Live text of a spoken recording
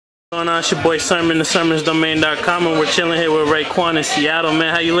What's going on? It's your boy Sermon, the sermonsdomain.com, and we're chilling here with Raekwon in Seattle,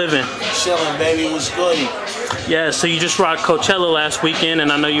 man. How you living? Chilling, baby. What's good? Yeah, so you just rocked Coachella last weekend,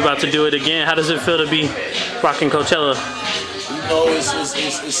 and I know you're about to do it again. How does it feel to be rocking Coachella? You know,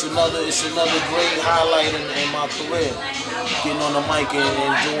 it's another great highlight in my career. Getting on the mic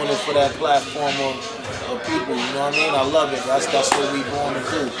and doing it for that platform of people. You know what I mean? I love it. That's what we born to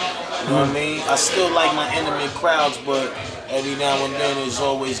do. You know what I mean? I still like my intimate crowds, but every now and then it's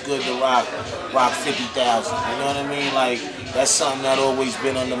always good to rock 50,000. You know what I mean? Like, that's something that always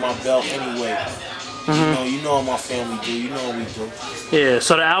been under my belt anyway. You know what my family do. You know what we do. Yeah,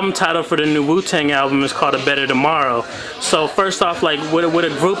 so the album title for the new Wu-Tang album is called A Better Tomorrow. So first off, like, with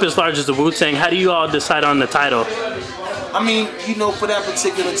a group as large as the Wu-Tang, how do you all decide on the title? I mean, you know, for that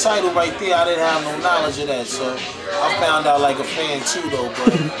particular title right there, I didn't have no knowledge of that, so I found out like a fan too, though.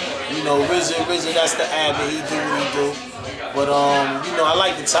 But you know, RZA, that's the Abbott. He do what he do. But you know, I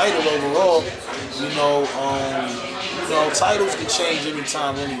like the title overall. You know, titles can change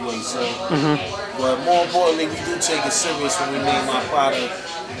anytime anyway. So, but more importantly, we do take it serious when we name our product,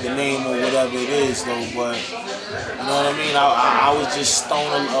 the name or whatever it is, though. But you know what I mean? I was just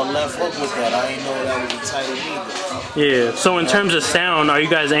throwing a left hook with that. I didn't know that was the title either. Yeah. So in terms of sound, are you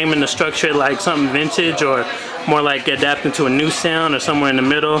guys aiming to structure it like something vintage, or more like adapting to a new sound, or somewhere in the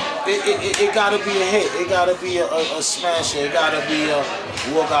middle? It gotta be a hit. It gotta be a smasher. It gotta be a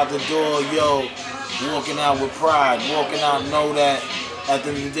walk out the door, yo, walking out with pride, walking out, know that at the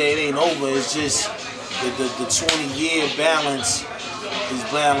end of the day it ain't over. It's just the 20-year balance is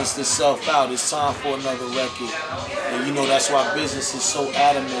balanced itself out. It's time for another record. And you know, that's why business is so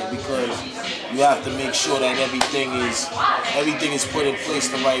adamant, because you have to make sure that everything is put in place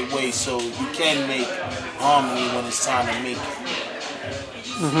the right way, so you can make harmony when it's time to make it.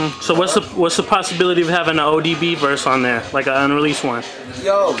 So what's the possibility of having an ODB verse on there, like an unreleased one?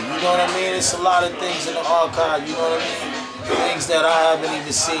 Yo, you know what I mean? It's a lot of things in the archive, you know what I mean? Things that I haven't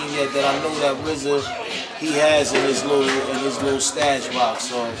even seen yet that I know that RZA, he has in his little stash box.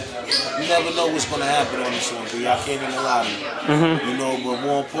 So you never know what's gonna happen on this one, B. I can't even lie to you. You know, but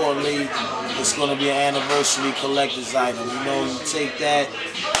more importantly, it's gonna be an anniversary collector's item. You know, you take that,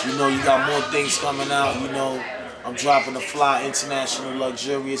 you know, you got more things coming out, you know. I'm dropping the F.I.L.A International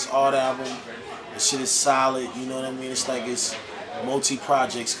Luxurious Art album. The shit is solid, you know what I mean? It's like it's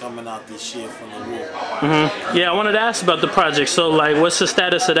multi-projects coming out this year from the Wu. Yeah, I wanted to ask about the project. So, like, what's the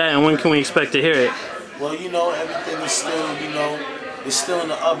status of that, and when can we expect to hear it? Well, you know, everything is still, you know, it's still in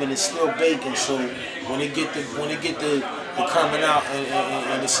the oven. It's still baking. So when it get the coming out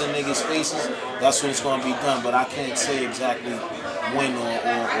and it's in niggas' faces, that's when it's gonna be done. But I can't say exactly when or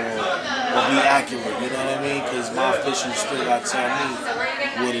be accurate. You know what I mean? Because my officials still gotta tell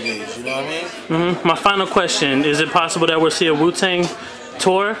me what it is. You know what I mean? My final question: is it possible that we'll see a Wu-Tang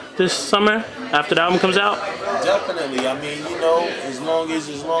tour this summer after the album comes out? Definitely. I mean, you know, as long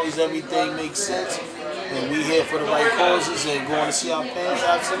as everything makes sense and we here for the right causes and going to see our fans,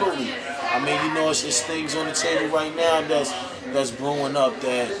 absolutely. I mean, you know, it's things on the table right now that's brewing up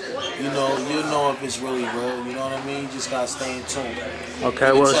that, you know if it's really real. You know what I mean? You just gotta stay in tune.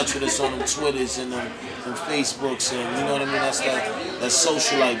 Okay, Get in touch with us on them Twitters and them Facebooks, and you know what I mean. That's that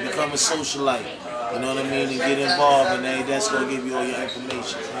socialite. Become a socialite. You know what I mean? And get involved, and that's gonna give you all your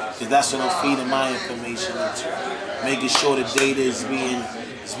information. Cause that's what I'm feeding my information into. Making sure the data is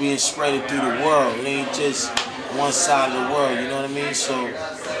being spread through the world. It ain't just one side of the world. You know what I mean? So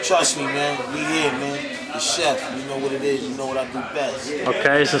trust me, man. We here, man. The chef. You know what it is. You know what I do best.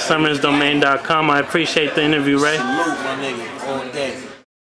 Okay, it's the sermonsdomain.com. I appreciate the interview, Ray. Salute, my nigga, all day.